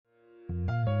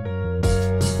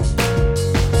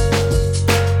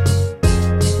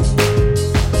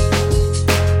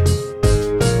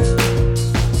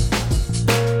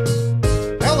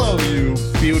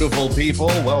people.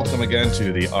 Welcome again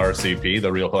to the RCP, the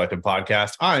Real Collective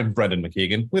Podcast. I'm Brendan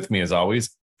McKeegan. With me, as always,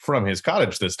 from his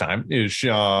cottage this time, is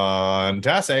Sean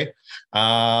Tassay.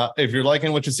 If you're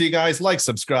liking what you see, guys, like,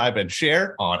 subscribe, and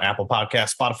share on Apple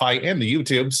Podcasts, Spotify, and the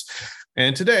YouTubes.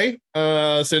 And today,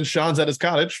 since Sean's at his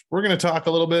cottage, we're going to talk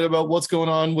a little bit about what's going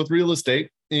on with real estate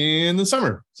in the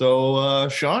summer. So,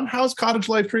 Sean, how's cottage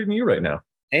life treating you right now?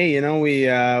 Hey,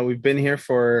 we've been here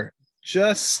for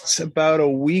just about a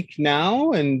week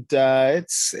now, and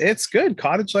it's good.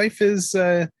 Cottage life is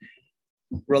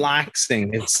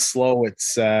relaxing. It's slow.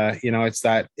 It's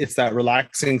that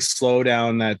relaxing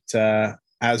slowdown that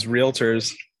as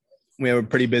realtors we have a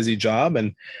pretty busy job,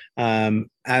 and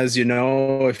as you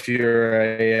know, if you're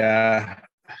a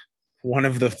one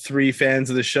of the three fans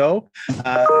of the show,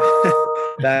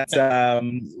 that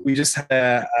we just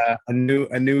had a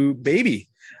new baby.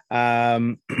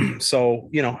 So,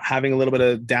 having a little bit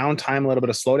of downtime, a little bit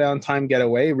of slowdown time, get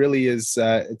away really is,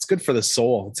 it's good for the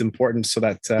soul. It's important so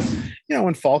that,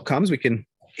 when fall comes, we can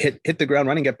hit the ground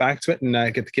running, get back to it, and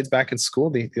get the kids back in school,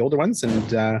 the older ones.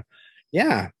 And,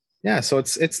 so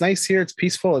it's nice here. It's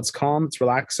peaceful. It's calm. It's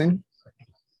relaxing.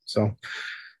 So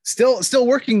still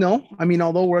working though. I mean,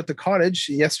 although we're at the cottage,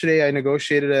 yesterday I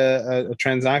negotiated a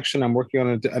transaction. I'm working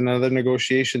on another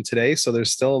negotiation today. So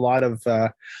there's still a lot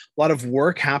of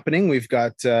work happening. We've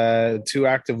got 2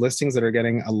 active listings that are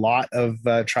getting a lot of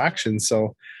traction.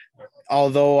 So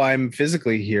although I'm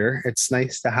physically here, it's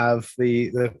nice to have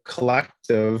the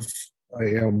collective,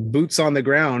 boots on the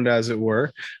ground, as it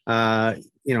were,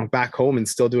 back home and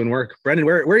still doing work. Brendan,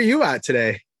 where are you at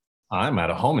today? I'm at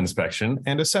a home inspection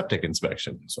and a septic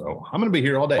inspection. So I'm going to be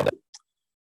here all day.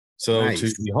 So nice. To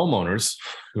the homeowners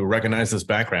who recognize this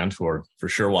background, who are for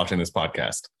sure watching this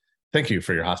podcast, thank you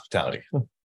for your hospitality.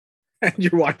 And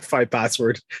your Wi-Fi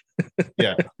password.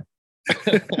 Yeah.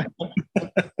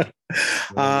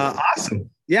 Awesome.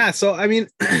 Yeah. So, I mean,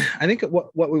 I think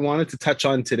what we wanted to touch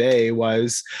on today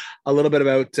was a little bit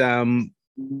about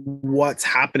what's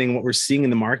happening, what we're seeing in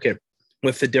the market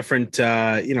with the different,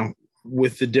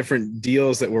 with the different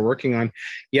deals that we're working on.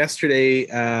 Yesterday,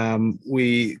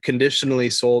 we conditionally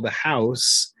sold a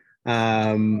house. We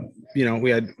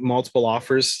had multiple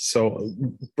offers. So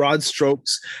broad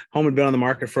strokes, home had been on the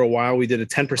market for a while. We did a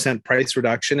 10% price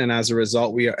reduction. And as a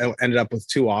result, we ended up with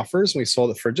 2 offers. We sold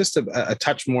it for just a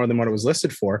touch more than what it was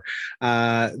listed for.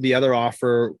 The other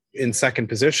offer in second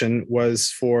position was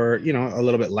for, a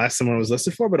little bit less than what it was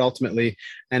listed for, but ultimately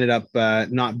ended up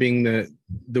not being the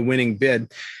winning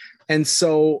bid. And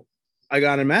so I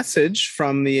got a message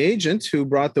from the agent who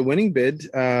brought the winning bid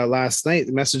last night.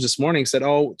 The message this morning said,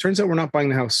 turns out we're not buying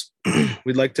the house.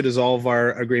 We'd like to dissolve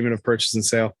our agreement of purchase and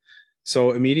sale.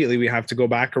 So immediately we have to go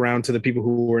back around to the people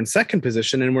who were in second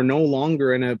position, and we're no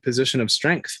longer in a position of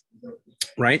strength,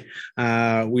 right?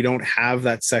 We don't have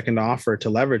that second offer to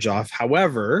leverage off.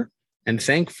 However, and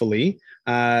thankfully,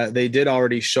 they did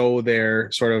already show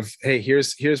their sort of, hey,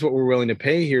 here's what we're willing to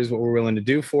pay. Here's what we're willing to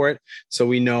do for it. So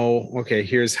we know, okay,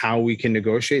 here's how we can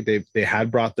negotiate. They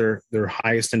had brought their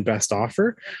highest and best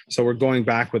offer. So we're going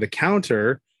back with a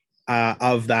counter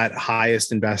of that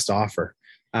highest and best offer.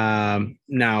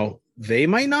 Now, they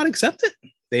might not accept it.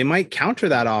 They might counter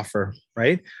that offer,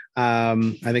 right?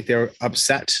 I think they're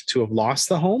upset to have lost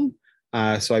the home.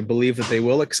 So I believe that they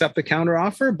will accept the counter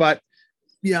offer, but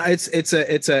yeah,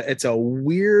 it's a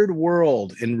weird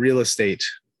world in real estate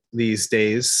these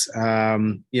days.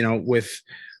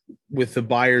 With the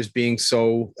buyers being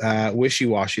so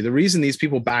wishy-washy. The reason these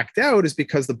people backed out is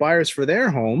because the buyers for their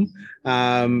home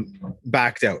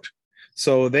backed out.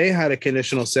 So they had a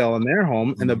conditional sale on their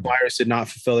home, and the buyers did not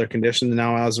fulfill their condition. And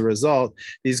now, as a result,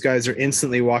 these guys are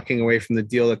instantly walking away from the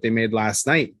deal that they made last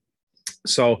night.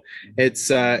 So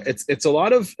it's a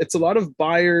lot of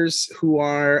buyers who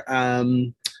are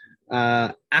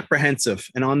apprehensive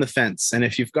and on the fence. And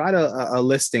if you've got a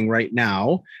listing right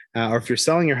now, or if you're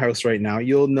selling your house right now,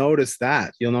 you'll notice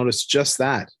just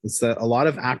that. It's that a lot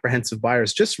of apprehensive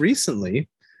buyers. Just recently,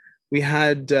 we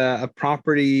had a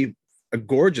property, a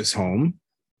gorgeous home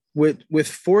with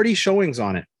 40 showings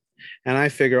on it. And I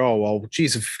figure,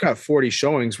 geez, if we've got 40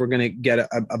 showings, we're going to get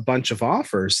a bunch of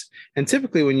offers. And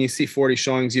typically when you see 40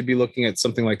 showings, you'd be looking at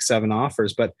something like 7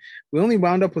 offers, but we only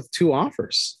wound up with 2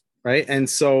 offers. Right. And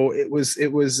so it was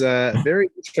very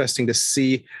interesting to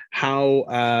see how,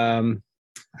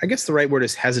 I guess the right word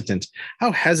is hesitant,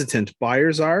 how hesitant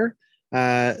buyers are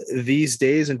these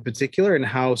days in particular, and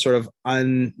how sort of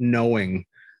unknowing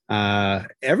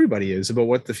everybody is about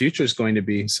what the future is going to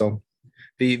be. So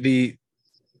the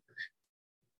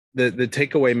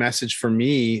takeaway message for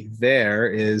me there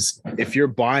is, if you're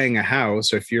buying a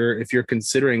house, or if you're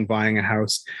considering buying a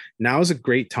house, now is a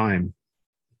great time.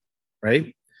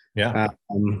 right? Yeah.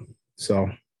 So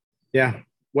yeah.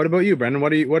 What about you, Brendan?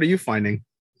 What are you finding?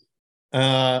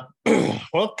 Well,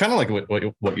 kind of like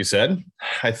what you said.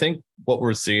 I think what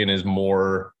we're seeing is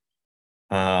more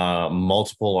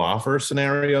multiple offer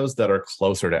scenarios that are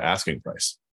closer to asking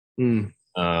price.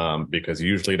 Because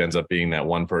usually it ends up being that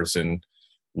one person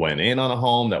went in on a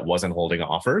home that wasn't holding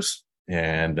offers,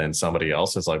 and then somebody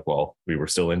else is like, well, we were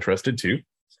still interested too.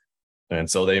 And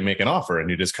so they make an offer, and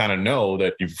you just kind of know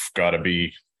that you've got to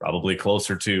be probably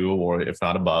closer to, or if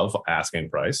not above, asking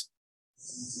price,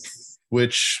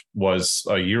 which was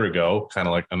a year ago kind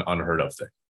of like an unheard of thing.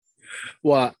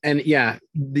 Well, and yeah,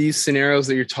 these scenarios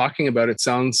that you're talking about, it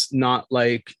sounds not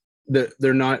like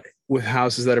they're not with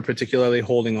houses that are particularly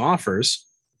holding offers.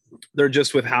 They're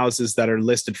just with houses that are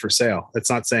listed for sale. It's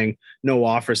not saying no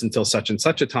offers until such and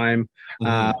such a time.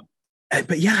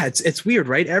 But yeah, it's weird,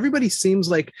 right? Everybody seems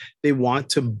like they want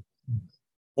to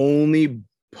only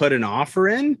put an offer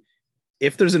in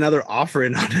if there's another offer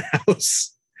in on a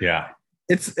house. Yeah.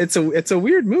 It's a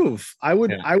weird move. I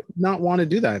would not want to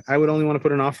do that. I would only want to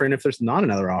put an offer in if there's not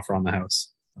another offer on the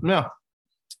house. No.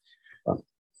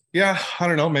 Yeah, I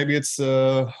don't know. Maybe it's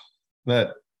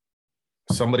that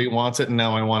somebody wants it and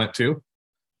now I want it too.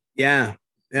 Yeah.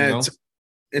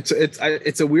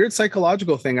 It's a weird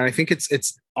psychological thing. And I think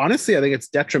it's honestly, I think it's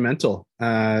detrimental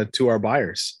to our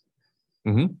buyers.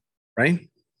 Right?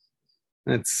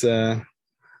 It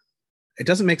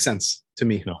doesn't make sense to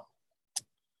me. No.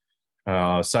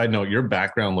 Side note, your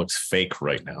background looks fake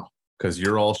right now because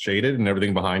you're all shaded and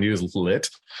everything behind you is lit.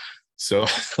 So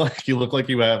like you look like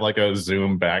you have like a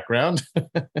Zoom background.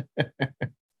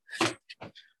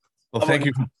 Well, thank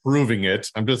you for proving it.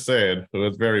 I'm just saying, it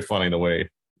was very funny the way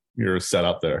you're set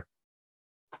up there.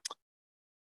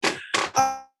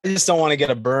 I just don't want to get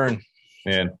a burn.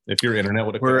 Man, if your internet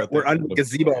would have... We're under the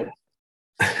gazebo.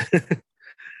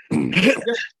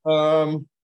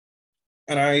 And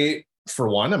I, for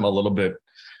one, I'm a little bit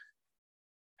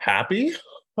happy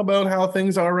about how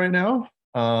things are right now.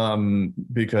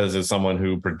 Because as someone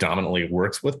who predominantly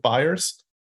works with buyers,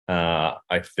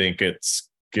 I think it's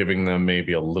giving them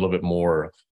maybe a little bit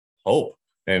more hope.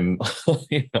 And,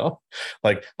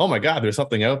 like, oh my God, there's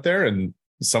something out there. And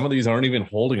some of these aren't even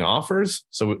holding offers.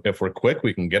 So if we're quick,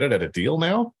 we can get it at a deal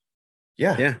now.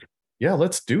 Yeah,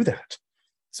 let's do that.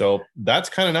 So that's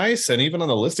kind of nice. And even on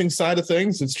the listing side of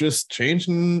things, it's just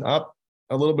changing up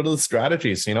a little bit of the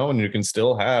strategies, and you can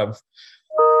still have,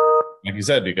 like you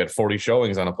said, you get 40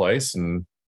 showings on a place and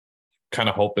kind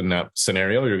of hope in that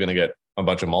scenario you're going to get a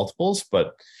bunch of multiples,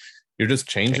 but you're just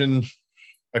changing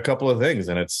a couple of things.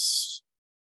 And it's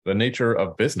the nature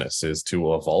of business is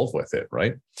to evolve with it,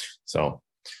 right? So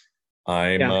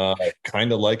I'm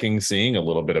kind of liking seeing a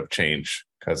little bit of change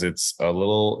because it was a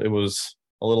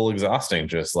little exhausting.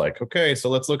 Just like, okay, so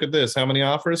let's look at this. How many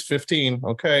offers? 15.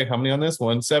 Okay. How many on this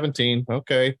one? 17.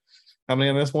 Okay. How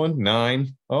many on this one?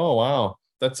 9. Oh, wow.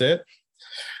 That's it.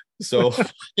 So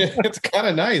it's kind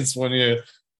of nice when you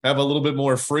have a little bit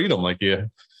more freedom. Like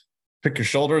you pick your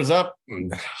shoulders up,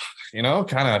 and,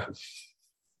 kind of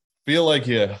feel like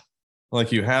you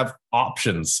have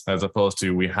options as opposed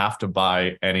to we have to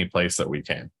buy any place that we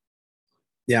can.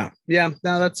 Yeah. No,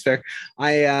 that's fair.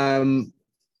 I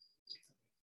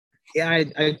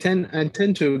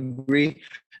tend to agree.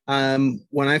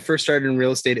 When I first started in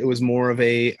real estate, it was more of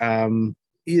a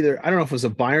either, I don't know if it was a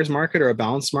buyer's market or a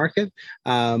balanced market,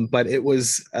 but it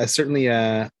was certainly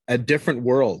a different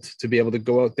world to be able to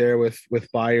go out there with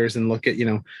buyers and look at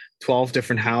 12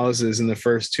 different houses in the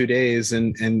first 2 days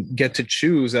and get to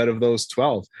choose out of those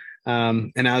 12.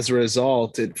 And as a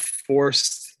result, it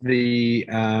forced the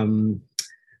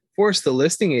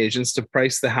listing agents to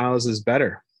price the houses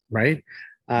better, right?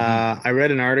 I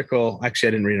read an article. Actually,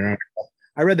 I didn't read an article.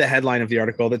 I read the headline of the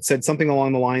article that said something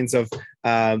along the lines of,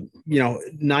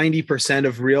 90%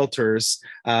 of realtors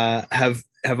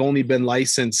have only been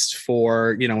licensed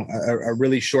for, a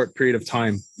really short period of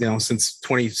time, since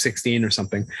 2016 or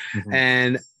something.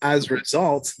 And as a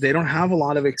result, they don't have a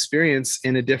lot of experience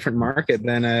in a different market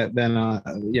than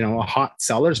a hot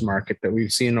seller's market that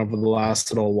we've seen over the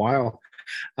last little while.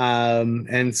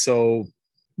 And so,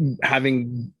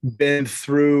 having been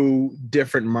through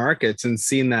different markets and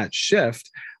seen that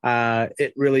shift,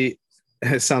 it really,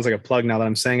 it sounds like a plug now that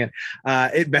I'm saying it.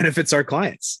 It benefits our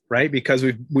clients, right? Because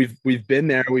we've been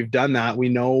there, we've done that, we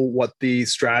know what the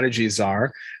strategies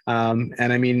are. And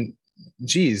I mean,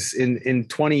 geez, in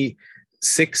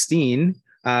 2016,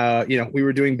 we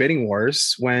were doing bidding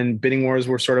wars when bidding wars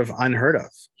were sort of unheard of,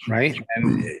 right?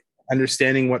 And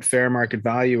understanding what fair market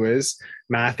value is,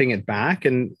 mathing it back.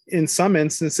 And in some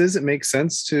instances, it makes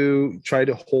sense to try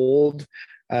to hold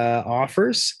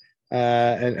offers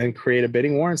and create a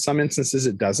bidding war. In some instances,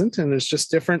 it doesn't, and there's just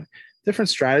different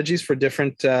strategies for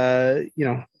different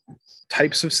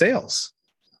types of sales.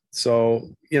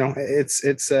 So it's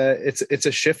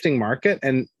a shifting market,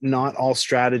 and not all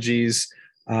strategies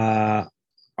are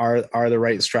the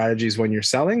right strategies when you're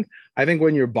selling. I think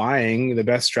when you're buying, the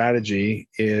best strategy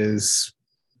is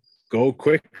go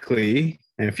quickly,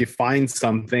 and if you find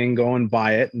something, go and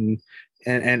buy it, and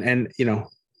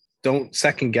don't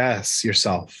second guess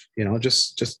yourself.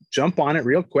 Just jump on it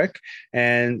real quick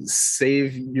and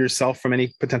save yourself from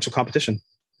any potential competition.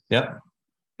 Yeah.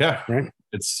 Right.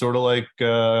 It's sort of like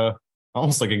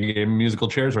almost like a game of musical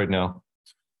chairs right now.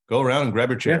 Go around and grab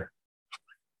your chair.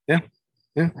 Yeah.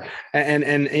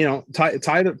 And tie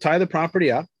the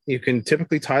property up. You can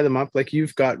typically tie them up like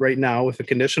you've got right now with a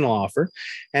conditional offer,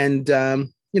 and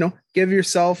give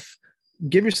yourself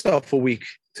a week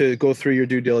to go through your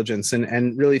due diligence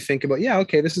and really think about,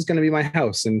 okay, this is going to be my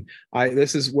house, and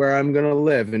this is where I'm going to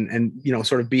live, and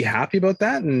sort of be happy about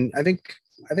that. And I think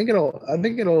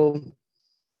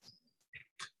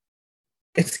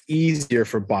it's easier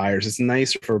for buyers. It's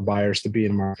nicer for buyers to be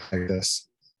in a market like this.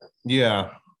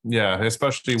 Yeah,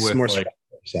 especially with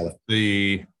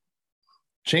the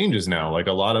changes now. Like,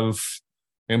 a lot of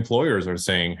employers are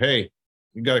saying, "Hey,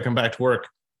 you got to come back to work.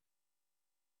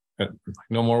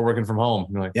 No more working from home."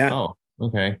 You're like, "Oh,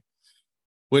 okay."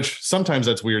 Which sometimes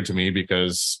that's weird to me,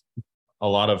 because a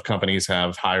lot of companies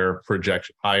have higher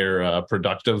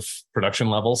productive production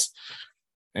levels,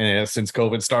 and since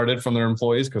COVID started, from their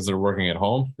employees, because they're working at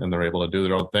home and they're able to do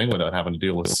their own thing without having to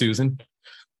deal with Susan.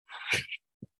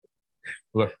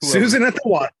 Susan at the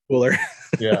water cooler.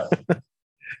 Yeah.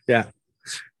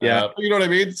 You know what I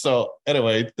mean? So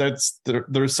anyway, there's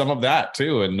some of that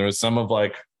too, and there's some of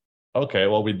like, okay,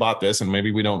 well, we bought this and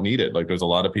maybe we don't need it. Like, there's a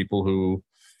lot of people who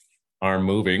are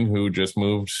moving who just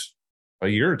moved a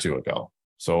year or two ago.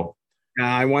 So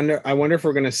I wonder if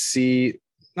we're going to see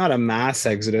not a mass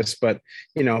exodus, but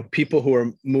people who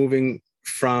are moving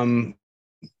from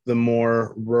the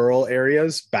more rural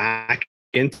areas back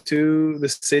into the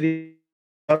city.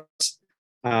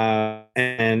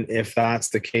 And if that's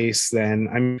the case,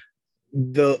 then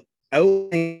the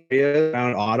outlying area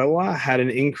around Ottawa had an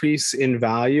increase in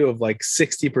value of like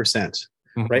 60%,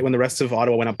 right? When the rest of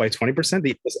Ottawa went up by 20%,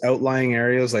 the outlying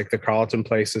areas like the Carleton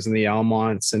Places and the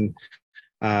Almonts and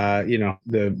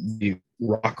the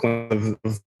Rockland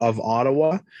of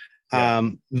Ottawa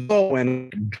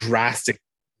went drastic.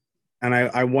 And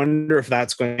I wonder if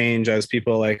that's going to change as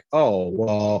people are like, oh,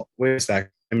 well, wait a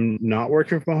sec, I'm not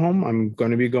working from home. I'm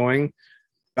going to be going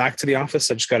back to the office.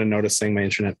 I just got a notice saying my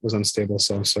internet was unstable.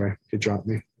 So sorry, you dropped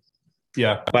me.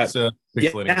 Yeah. But it'll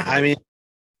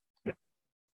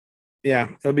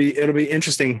be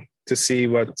interesting to see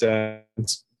what.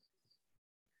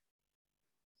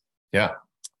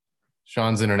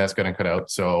 Sean's internet's going to cut out.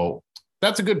 So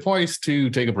that's a good place to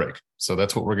take a break. So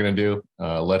that's what we're going to do.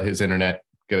 Let his internet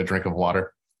get a drink of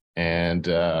water, and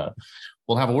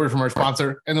we'll have a word from our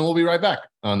sponsor, and then we'll be right back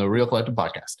on the Real Collective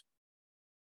Podcast.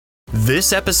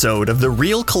 This episode of the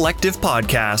Real Collective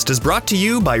Podcast is brought to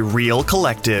you by Real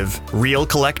Collective. Real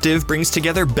Collective brings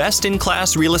together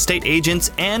best-in-class real estate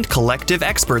agents and collective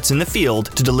experts in the field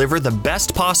to deliver the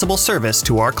best possible service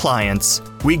to our clients.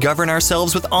 We govern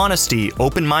ourselves with honesty,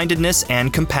 open-mindedness,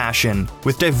 and compassion.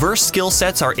 With diverse skill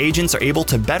sets, our agents are able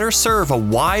to better serve a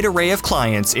wide array of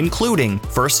clients, including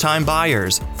first-time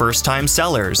buyers, first-time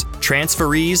sellers,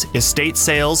 transferees, estate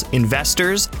sales,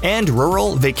 investors, and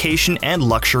rural, vacation, and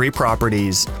luxury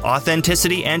properties.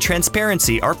 Authenticity and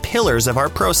transparency are pillars of our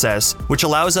process, which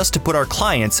allows us to put our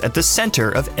clients at the center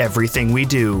of everything we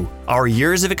do. Our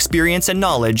years of experience and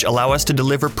knowledge allow us to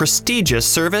deliver prestigious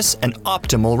service and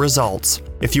optimal results.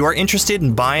 If you are interested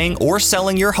in buying or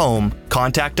selling your home,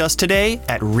 contact us today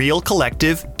at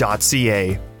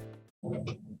realcollective.ca.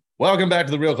 Welcome back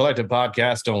to the Real Collective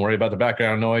Podcast. Don't worry about the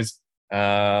background noise.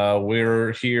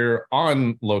 We're here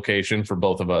on location for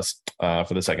both of us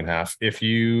for the second half. If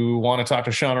you want to talk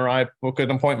to Sean or I, book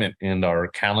an appointment in our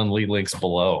Calendly links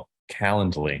below.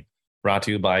 Calendly, brought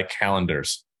to you by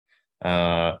Calendars.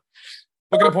 Book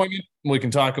an appointment. We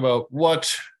can talk about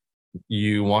what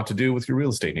you want to do with your real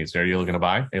estate needs. Are you looking to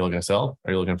buy? Are you looking to sell?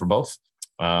 Are you looking for both?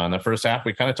 In the first half,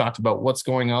 we kind of talked about what's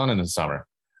going on in the summer.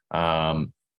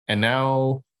 And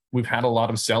now we've had a lot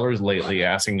of sellers lately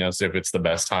asking us if it's the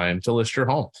best time to list your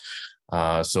home.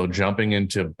 So jumping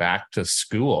into back to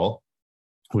school,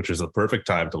 which is a perfect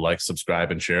time to like,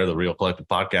 subscribe, and share the Real Collective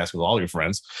Podcast with all your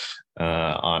friends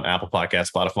on Apple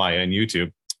Podcasts, Spotify, and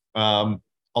YouTube.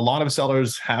 A lot of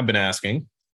sellers have been asking,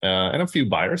 and a few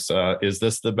buyers, is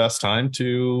this the best time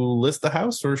to list the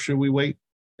house, or should we wait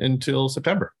until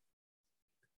September?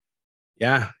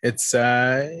 Yeah, it's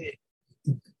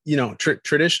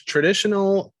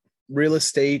traditional real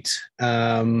estate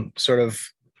sort of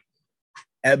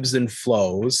ebbs and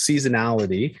flows,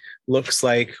 seasonality looks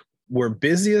like we're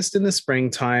busiest in the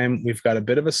springtime. We've got a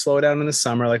bit of a slowdown in the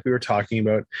summer, like we were talking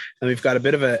about, and we've got a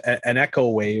bit of an echo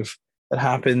wave that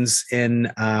happens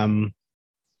in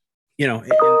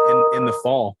the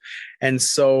fall. And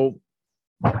so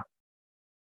we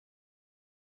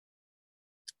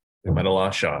might have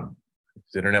lost Sean.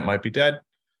 His internet might be dead.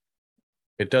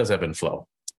 It does ebb and flow.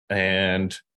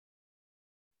 And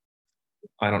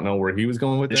I don't know where he was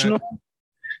going with that.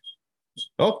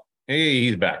 Oh, hey,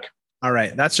 he's back. All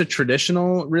right. That's a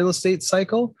traditional real estate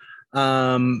cycle.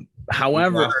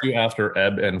 However, after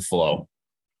ebb and flow,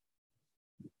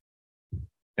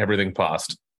 everything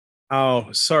paused. Oh,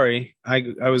 sorry.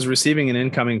 I was receiving an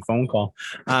incoming phone call.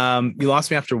 You lost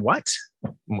me after what?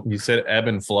 You said ebb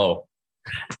and flow.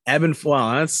 Ebb and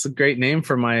flow. That's a great name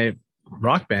for my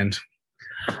rock band.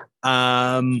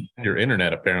 Your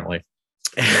internet, apparently.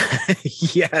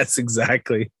 Yes,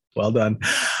 exactly. Well done.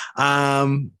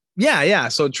 Yeah.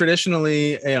 So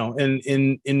traditionally,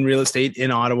 in real estate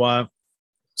in Ottawa,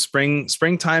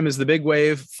 springtime is the big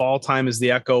wave, fall time is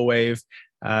the echo wave,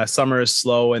 summer is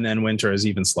slow, and then winter is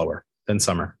even slower than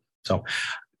summer. So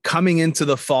coming into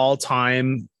the fall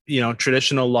time,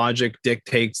 traditional logic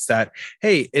dictates that,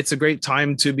 hey, it's a great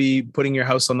time to be putting your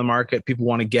house on the market. People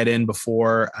want to get in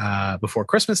before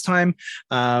Christmas time.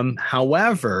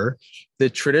 However, the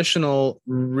traditional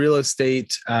real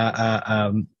estate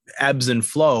ebbs and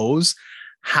flows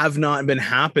have not been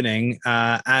happening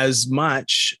as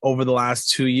much over the last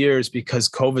 2 years because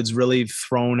COVID's really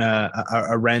thrown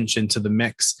a wrench into the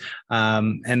mix.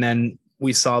 And then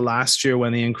we saw last year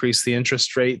when they increased the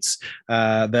interest rates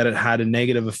that it had a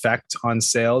negative effect on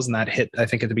sales. And that hit, I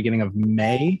think, at the beginning of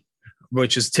May,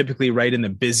 which is typically right in the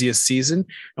busiest season.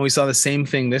 And we saw the same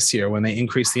thing this year when they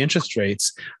increased the interest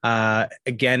rates.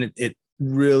 Again, it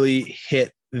really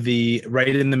hit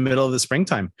right in the middle of the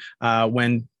springtime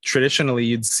when traditionally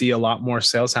you'd see a lot more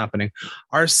sales happening.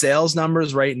 Our sales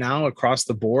numbers right now across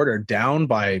the board are down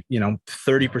by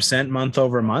 30% month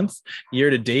over month. Year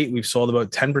to date, we've sold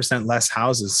about 10% less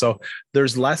houses. So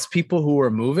there's less people who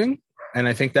are moving. And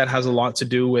I think that has a lot to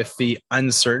do with the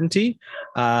uncertainty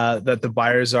that the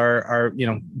buyers are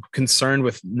concerned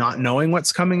with not knowing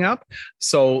what's coming up.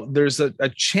 So there's a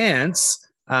chance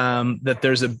that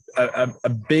there's a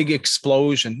big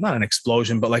explosion, not an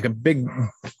explosion, but like a big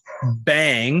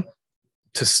bang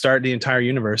to start the entire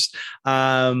universe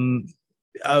of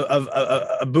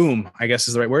a boom, I guess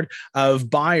is the right word, of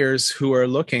buyers who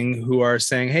are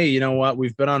saying, hey, you know what,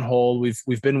 we've been on hold,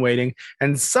 we've been waiting.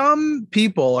 And some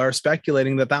people are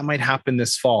speculating that might happen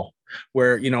this fall,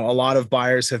 where a lot of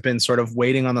buyers have been sort of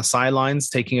waiting on the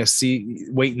sidelines, taking a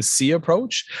wait and see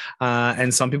approach,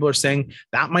 and some people are saying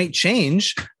that might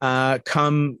change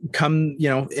come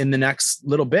in the next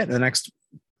little bit, in the next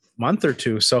month or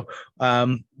two. So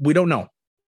we don't know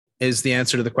is the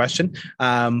answer to the question.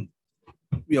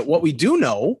 What we do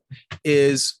know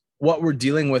is what we're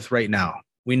dealing with right now.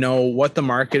 We know what the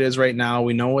market is right now.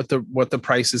 We know what the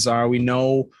prices are. We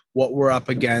know what we're up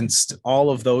against.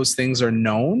 All of those things are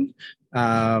known.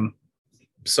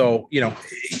 So,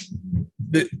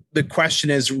 the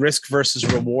question is risk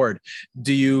versus reward.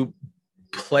 Do you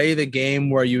play the game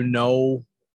where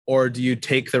or do you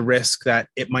take the risk that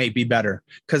it might be better?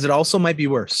 Because it also might be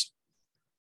worse.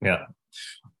 Yeah.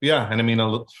 Yeah. And I mean,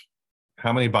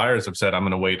 how many buyers have said, I'm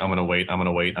going to wait, I'm going to wait, I'm going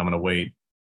to wait, I'm going to wait,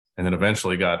 and then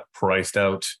eventually got priced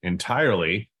out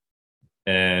entirely?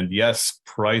 And yes,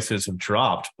 prices have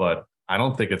dropped, but I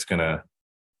don't think it's going to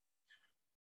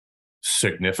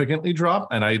significantly drop.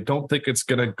 And I don't think it's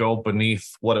going to go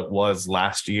beneath what it was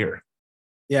last year.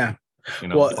 Yeah. I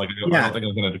don't think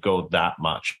it's going to go that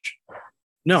much.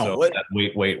 No. So that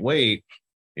wait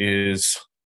is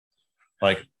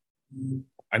like,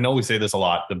 I know we say this a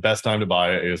lot. The best time to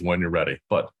buy is when you're ready,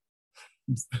 but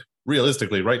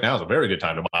realistically, right now is a very good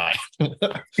time to buy.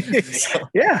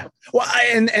 Yeah. Well,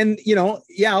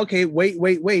 okay.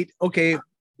 Wait. Okay.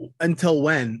 Until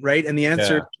when? Right. And the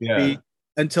answer would be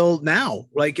until now.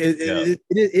 Like it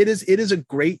is a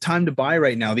great time to buy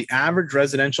right now. The average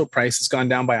residential price has gone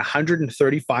down by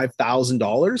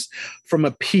 $135,000 from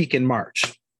a peak in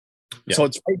March. Yeah. So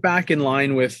it's right back in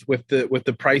line with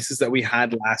the prices that we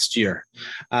had last year.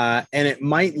 And it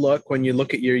might look, when you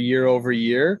look at your year over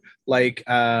year, like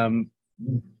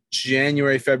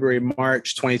January, February,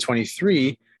 March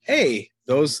 2023, hey,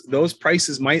 those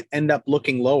prices might end up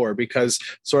looking lower because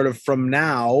sort of from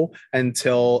now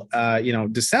until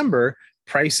December,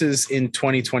 prices in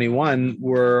 2021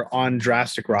 were on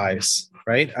drastic rise.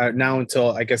 right? Now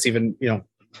until I guess even,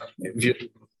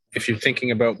 if you're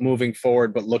thinking about moving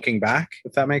forward but looking back,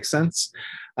 if that makes sense.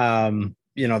 Those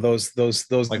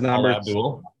like numbers.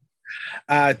 Abdul.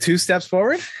 2 steps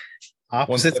forward,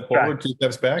 opposites 1 step forward, 2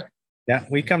 steps back. Yeah,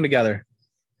 we come together.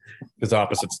 Because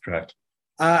opposites attract.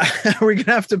 We're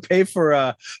gonna have to pay for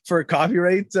a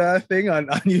copyright thing on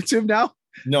YouTube now.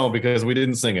 No, because we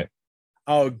didn't sing it.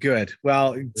 Oh, good.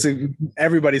 Well, so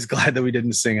everybody's glad that we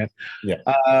didn't sing it. Yeah.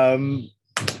 I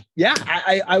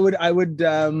would.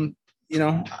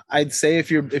 I'd say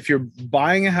if you're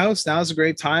buying a house, now is a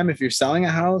great time. If you're selling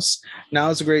a house, now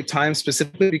is a great time,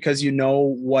 specifically because you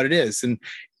know what it is. And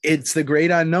it's the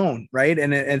great unknown, right?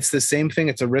 And it's the same thing.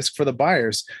 It's a risk for the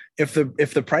buyers. If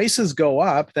the prices go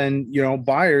up, then,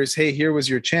 buyers, hey, here was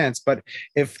your chance. But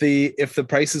if the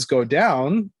prices go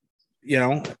down,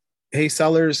 hey,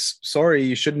 sellers, sorry,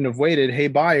 you shouldn't have waited. Hey,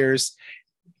 buyers,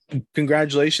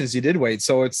 congratulations, you did wait.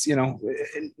 So it's,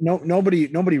 nobody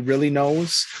really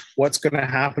knows what's going to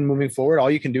happen moving forward.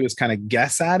 All you can do is kind of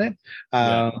guess at it.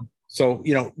 So,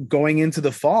 going into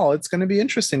the fall, it's going to be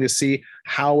interesting to see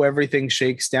how everything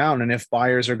shakes down, and if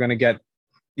buyers are going to get,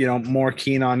 more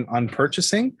keen on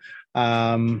purchasing.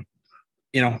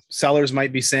 Sellers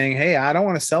might be saying, hey, I don't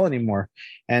want to sell anymore.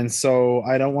 And so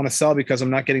I don't want to sell because I'm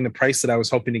not getting the price that I was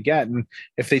hoping to get. And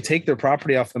if they take their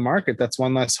property off the market, that's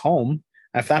one less home.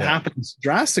 If that happens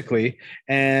drastically,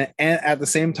 and at the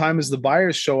same time as the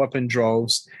buyers show up in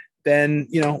droves, then,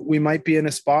 we might be in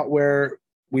a spot where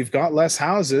we've got less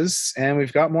houses and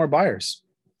we've got more buyers.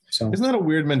 So isn't that a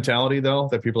weird mentality though,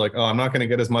 that people are like, oh, I'm not going to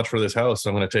get as much for this house, so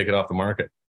I'm going to take it off the market.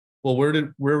 Well,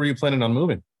 where were you planning on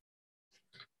moving?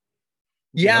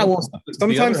 Yeah, well,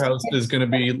 sometimes the other house is going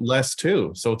to be less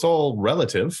too. So it's all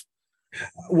relative.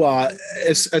 Well,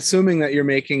 assuming that you're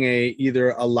making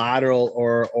either a lateral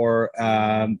or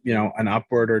an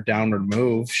upward or downward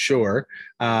move, sure.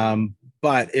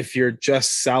 But if you're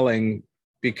just selling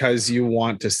because you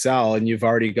want to sell and you've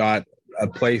already got a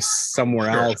place somewhere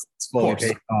else that's fully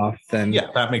paid off, then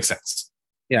that makes sense.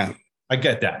 Yeah, I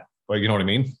get that. But you know what I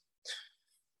mean?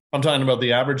 I'm talking about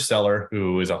the average seller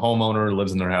who is a homeowner,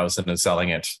 lives in their house and is selling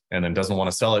it, and then doesn't want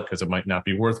to sell it because it might not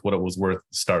be worth what it was worth at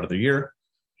the start of the year.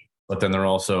 But then they're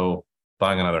also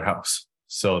buying another house.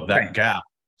 So that gap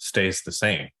stays the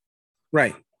same.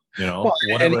 Right.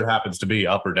 Whatever it happens to be,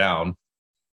 up or down.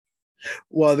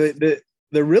 Well, the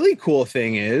really cool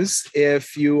thing is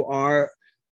if you're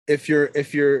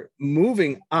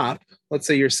moving up, let's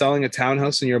say you're selling a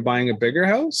townhouse and you're buying a bigger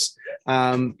house,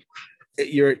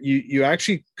 you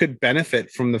actually could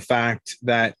benefit from the fact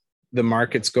that the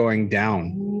market's going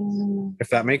down, if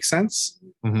that makes sense.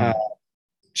 Mm-hmm.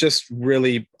 Just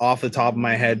really off the top of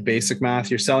my head, basic math.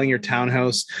 You're selling your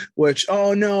townhouse, which,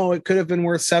 oh no, it could have been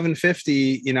worth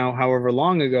 $750, however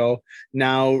long ago.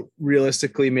 Now,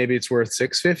 realistically, maybe it's worth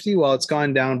 $650. Well, it's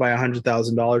gone down by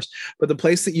 $100,000. But the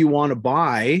place that you want to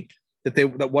buy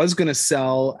that was going to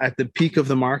sell at the peak of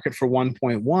the market for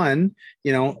 1.1,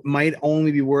 might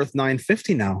only be worth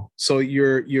 $950 now. So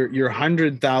your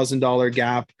 $100,000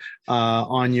 gap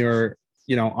on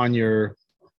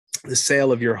the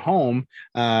sale of your home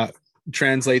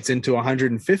translates into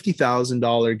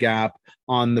 $150,000 gap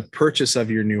on the purchase of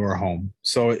your newer home.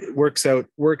 So it works out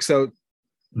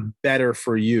better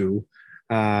for you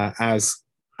as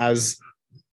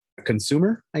a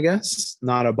consumer, I guess,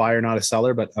 not a buyer, not a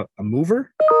seller, but a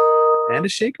mover and a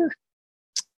shaker.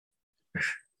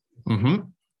 Mm-hmm.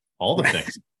 All the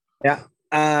things. Yeah.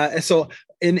 So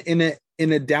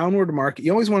in a downward market,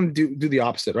 you always want to do the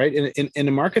opposite, right? In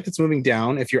a market that's moving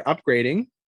down, if you're upgrading,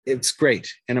 it's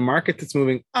great. In a market that's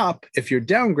moving up, if you're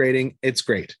downgrading, it's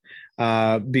great,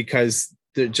 because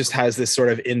it just has this sort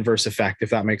of inverse effect, if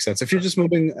that makes sense. If you're just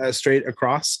moving straight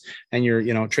across and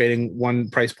you're trading one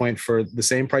price point for the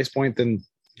same price point, then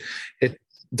it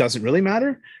doesn't really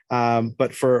matter.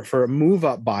 But for a move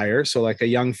up buyer, so like a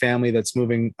young family that's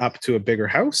moving up to a bigger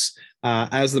house,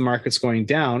 as the market's going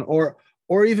down, or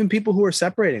even people who are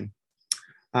separating,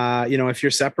 if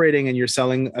you're separating and you're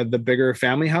selling the bigger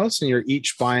family house and you're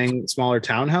each buying smaller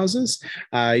townhouses,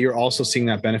 you're also seeing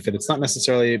that benefit. It's not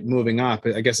necessarily moving up.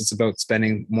 I guess it's about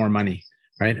spending more money,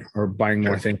 right? Or buying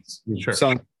more things. Sure.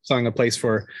 Selling a place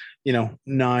for,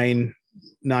 $950,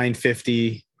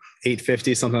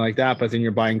 $850, something like that. But then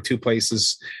you're buying two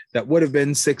places that would have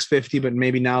been $650, but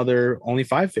maybe now they're only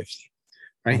 $550,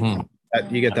 right?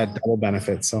 Mm-hmm. You get that double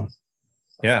benefit. So,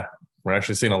 yeah. We're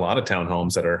actually seeing a lot of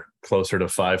townhomes that are closer to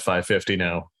 $550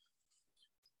 now,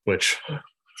 which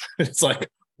it's like,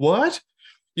 what?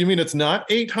 You mean it's not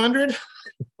 800?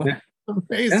 Yeah.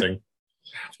 Amazing.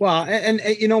 Yeah. Well, and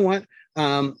you know what?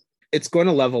 it's going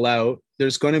to level out.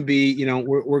 There's going to be,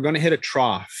 we're going to hit a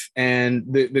trough. And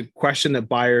the question that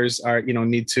buyers are,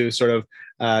 need to sort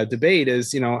of debate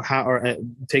is, how, or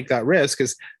take that risk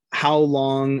is, how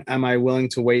long am I willing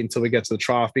to wait until we get to the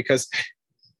trough? Because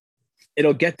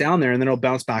it'll get down there and then it'll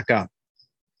bounce back up,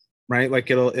 right?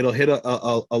 Like it'll hit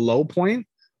a low point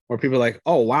where people are like,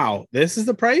 oh, wow, this is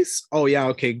the price. Oh yeah.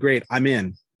 Okay, great. I'm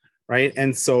in. Right.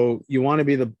 And so you want to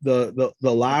be the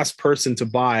last person to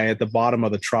buy at the bottom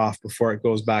of the trough before it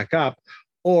goes back up,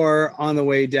 or on the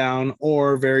way down,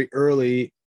 or very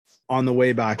early on the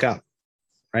way back up.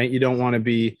 Right. You don't want to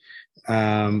be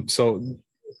and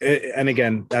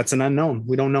again, that's an unknown.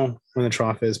 We don't know when the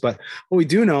trough is. But what we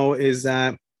do know is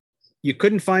that you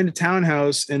couldn't find a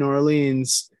townhouse in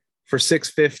Orleans for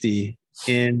 $650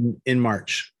 in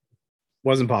March.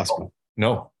 Wasn't possible.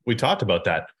 No, we talked about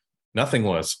that. Nothing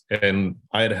was. And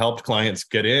I had helped clients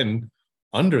get in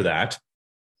under that.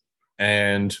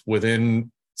 And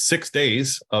within 6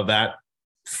 days of that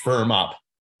firm up,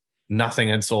 nothing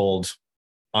had sold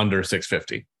under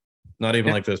 $650. Not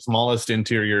even like the smallest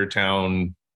interior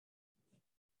town.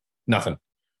 Nothing.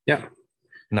 Yeah.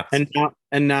 Nothing.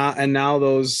 And now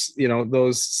those,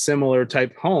 those similar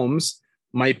type homes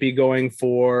might be going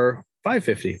for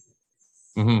 $550.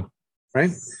 Mm-hmm.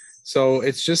 Right. So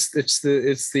it's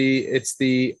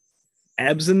the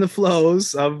ebbs and the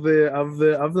flows of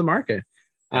the market.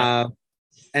 Yeah.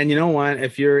 And you know what?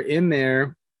 If you're in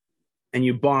there and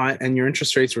you bought and your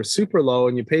interest rates were super low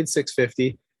and you paid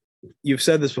 $650, you've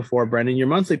said this before, Brendan, your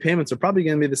monthly payments are probably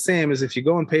going to be the same as if you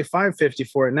go and pay $550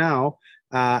 for it now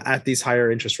at these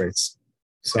higher interest rates.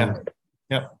 So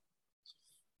yeah.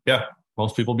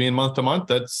 Most people being month to month,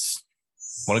 that's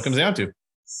what it comes down to.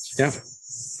 Yeah.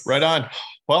 Right on.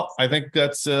 Well, I think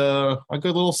that's a good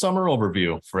little summer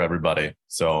overview for everybody.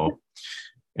 So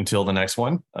until the next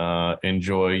one,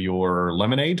 enjoy your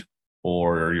lemonade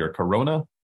or your Corona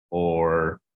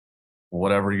or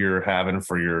whatever you're having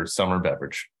for your summer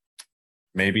beverage.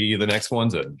 Maybe the next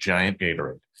one's a giant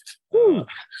Gatorade.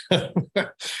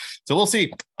 So we'll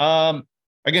see.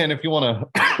 Again, if you want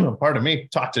to, pardon me,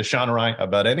 talk to Sean or I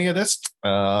about any of this,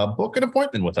 book an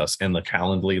appointment with us in the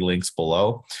Calendly links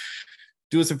below.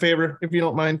 Do us a favor, if you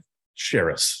don't mind,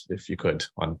 share us, if you could,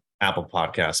 on Apple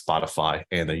Podcasts, Spotify,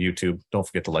 and the YouTube. Don't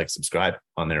forget to like, subscribe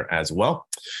on there as well.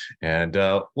 And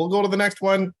we'll go to the next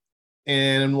one,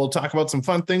 and we'll talk about some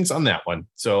fun things on that one.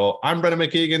 So I'm Brendan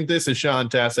McKeegan. This is Sean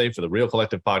Tassay for the Real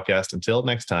Collective Podcast. Until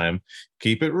next time,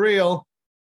 keep it real.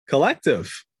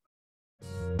 Collective.